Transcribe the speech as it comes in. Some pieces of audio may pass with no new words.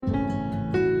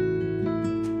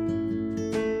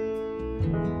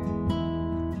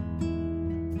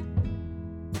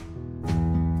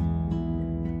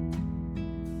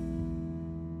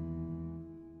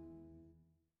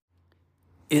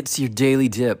It's your daily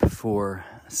dip for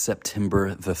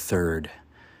September the 3rd.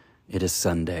 It is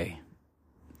Sunday.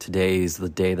 Today is the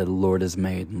day that the Lord has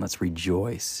made, and let's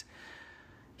rejoice.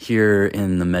 Here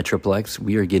in the Metroplex,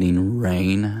 we are getting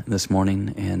rain this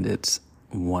morning, and it's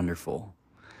wonderful.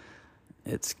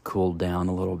 It's cooled down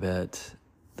a little bit.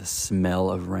 The smell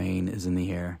of rain is in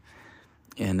the air,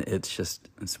 and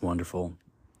it's wonderful.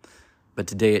 But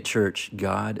today at church,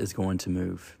 God is going to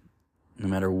move. No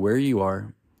matter where you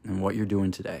are and what you're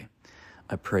doing today,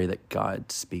 I pray that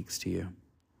God speaks to you.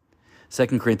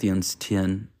 2 Corinthians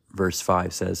 10, verse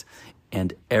 5 says,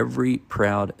 "And every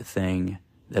proud thing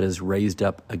that is raised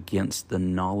up against the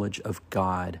knowledge of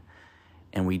God,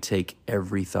 and we take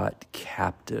every thought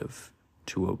captive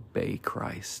to obey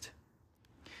Christ."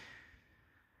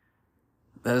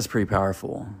 That is pretty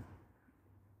powerful.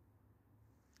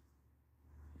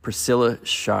 Priscilla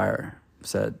Shirer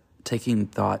said, "Taking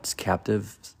thoughts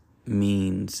captive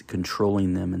means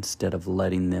controlling them instead of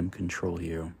letting them control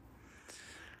you."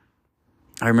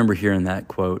 I remember hearing that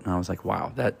quote and I was like,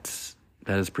 wow, that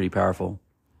is pretty powerful.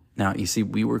 Now, you see,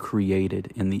 we were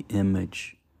created in the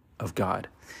image of God,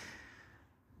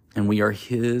 and we are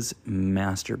His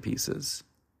masterpieces.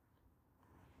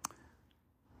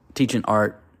 Teaching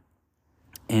art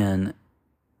and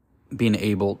being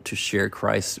able to share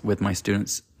Christ with my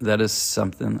students, that is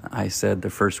something I said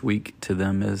the first week to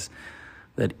them, is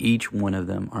that each one of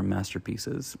them are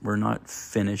masterpieces. We're not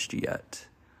finished yet,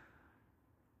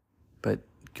 but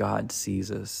God sees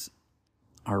us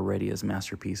already as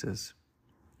masterpieces.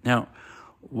 Now,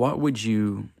 what would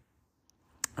you,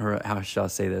 or how shall I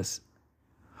say this?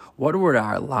 What would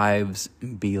our lives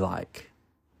be like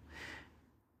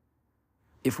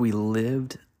if we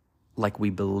lived like we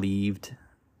believed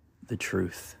the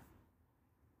truth?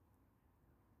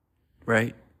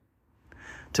 Right?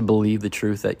 To believe the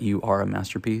truth that you are a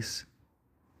masterpiece.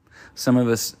 Some of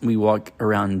us, we walk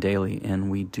around daily and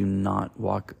we do not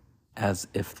walk as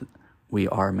if we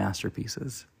are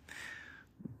masterpieces,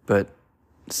 but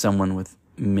someone with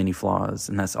many flaws,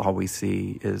 and that's all we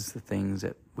see is the things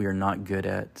that we are not good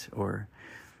at or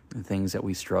the things that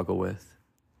we struggle with.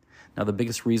 Now, the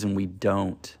biggest reason we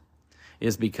don't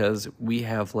is because we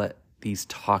have let these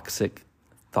toxic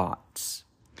thoughts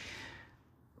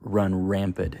run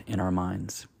rampant in our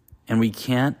minds, and we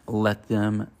can't let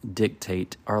them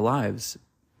dictate our lives.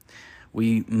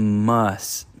 We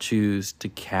must choose to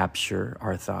capture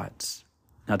our thoughts.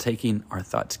 Now, taking our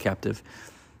thoughts captive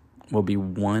will be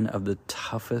one of the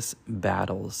toughest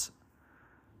battles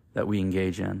that we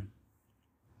engage in.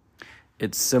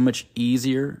 It's so much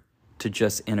easier to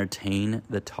just entertain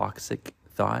the toxic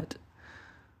thought.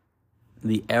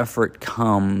 The effort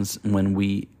comes when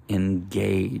we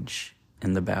engage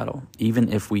in the battle.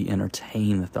 Even if we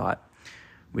entertain the thought,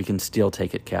 we can still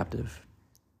take it captive.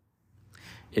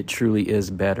 It truly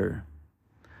is better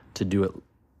to do it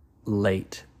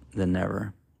late than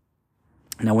never.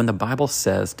 Now, when the Bible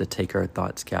says to take our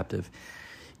thoughts captive,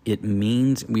 it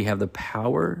means we have the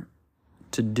power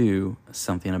to do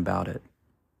something about it.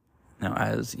 Now,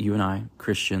 as you and I,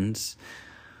 Christians,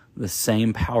 the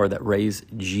same power that raised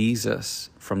Jesus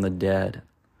from the dead,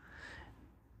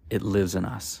 it lives in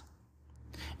us.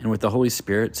 And with the Holy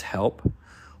Spirit's help,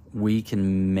 we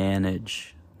can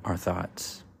manage our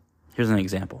thoughts. Here's an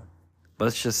example.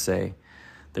 Let's just say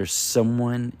there's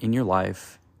someone in your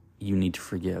life you need to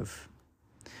forgive.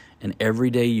 And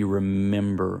every day you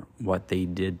remember what they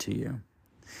did to you.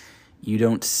 You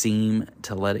don't seem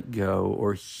to let it go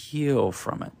or heal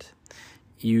from it.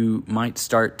 You might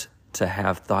start to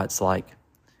have thoughts like,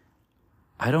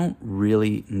 I don't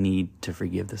really need to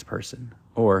forgive this person,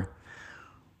 or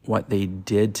what they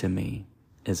did to me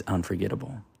is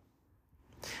unforgettable.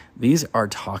 These are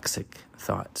toxic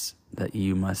thoughts that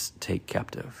you must take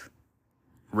captive.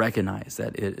 Recognize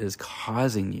that it is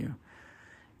causing you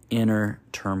inner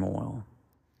turmoil.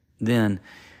 Then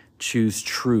choose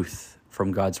truth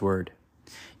from God's word.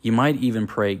 You might even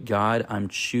pray, God, I'm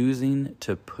choosing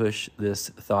to push this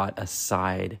thought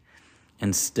aside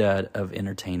instead of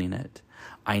entertaining it.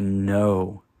 I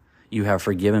know you have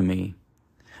forgiven me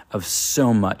of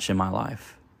so much in my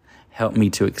life. Help me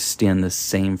to extend the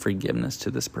same forgiveness to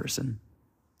this person.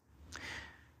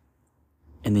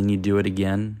 And then you do it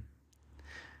again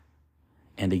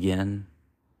and again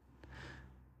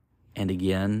and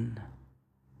again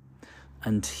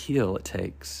until it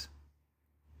takes.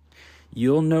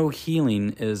 You'll know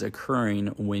healing is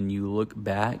occurring when you look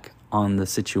back on the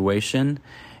situation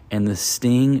and the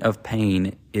sting of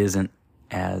pain isn't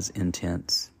as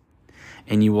intense.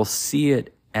 And you will see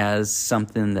it as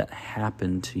something that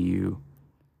happened to you.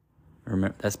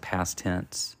 Remember, that's past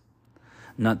tense.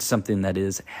 not something that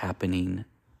is happening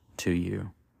to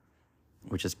you,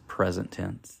 which is present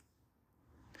tense.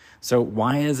 So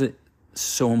why is it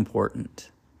so important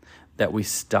that we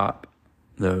stop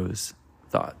those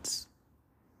thoughts?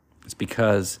 It's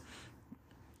because,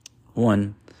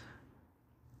 one,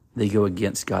 they go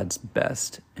against God's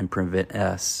best and prevent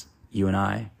us, you and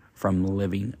I, from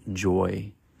living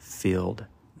joy-filled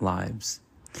lives.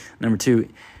 Number two,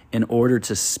 in order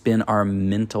to spend our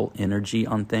mental energy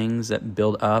on things that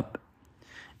build up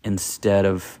instead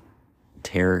of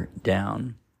tear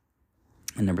down.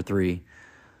 And number three,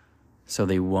 so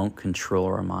they won't control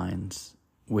our minds,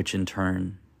 which in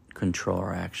turn control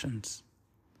our actions.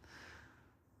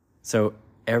 So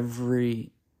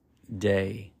every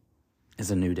day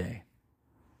is a new day.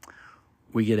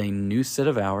 We get a new set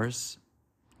of hours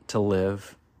to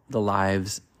live the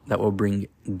lives that will bring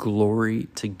glory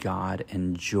to God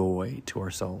and joy to our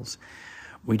souls.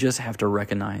 We just have to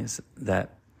recognize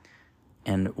that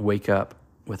and wake up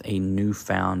with a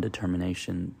newfound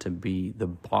determination to be the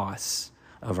boss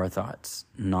of our thoughts,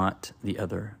 not the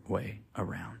other way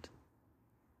around.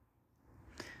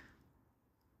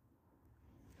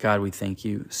 God, we thank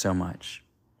you so much.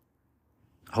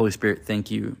 Holy Spirit, thank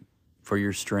you for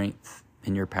your strength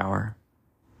and your power.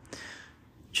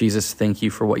 Jesus, thank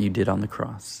you for what you did on the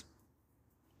cross.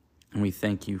 And we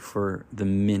thank you for the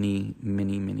many,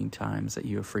 many, many times that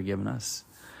you have forgiven us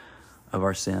of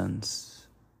our sins.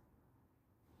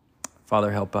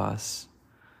 Father, help us.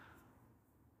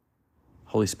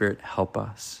 Holy Spirit, help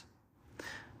us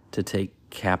to take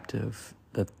captive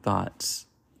the thoughts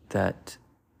that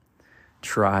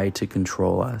try to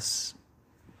control us,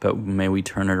 but may we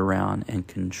turn it around and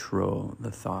control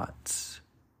the thoughts.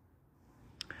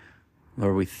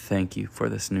 Lord, we thank you for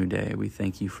this new day. We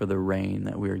thank you for the rain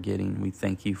that we are getting. We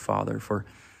thank you, Father, for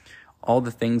all the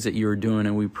things that you are doing,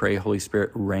 and we pray, Holy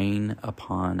Spirit, rain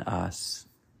upon us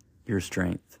your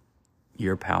strength,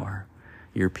 your power,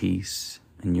 your peace,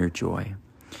 and your joy.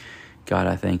 God,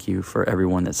 I thank you for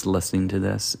everyone that's listening to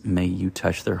this. May you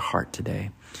touch their heart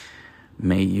today.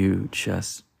 May you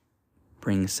just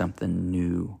bring something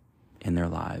new in their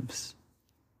lives.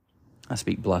 I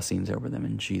speak blessings over them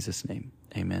in Jesus' name.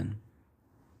 Amen.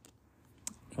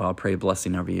 Well, I'll pray a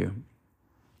blessing over you,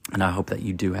 and I hope that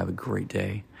you do have a great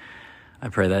day. I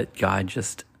pray that God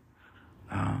just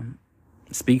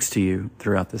speaks to you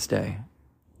throughout this day.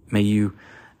 May you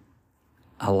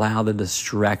allow the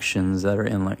distractions that are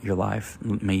in your life,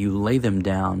 may you lay them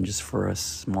down just for a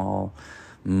small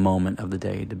moment of the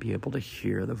day to be able to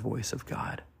hear the voice of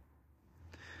God.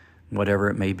 Whatever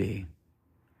it may be.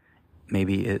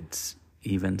 Maybe it's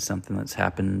even something that's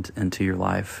happened into your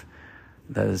life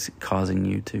that is causing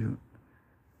you to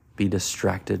be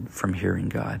distracted from hearing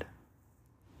God.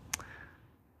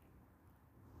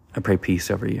 I pray peace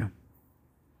over you.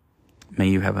 May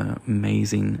you have an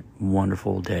amazing,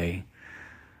 wonderful day.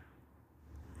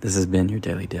 This has been your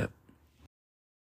Daily Dip.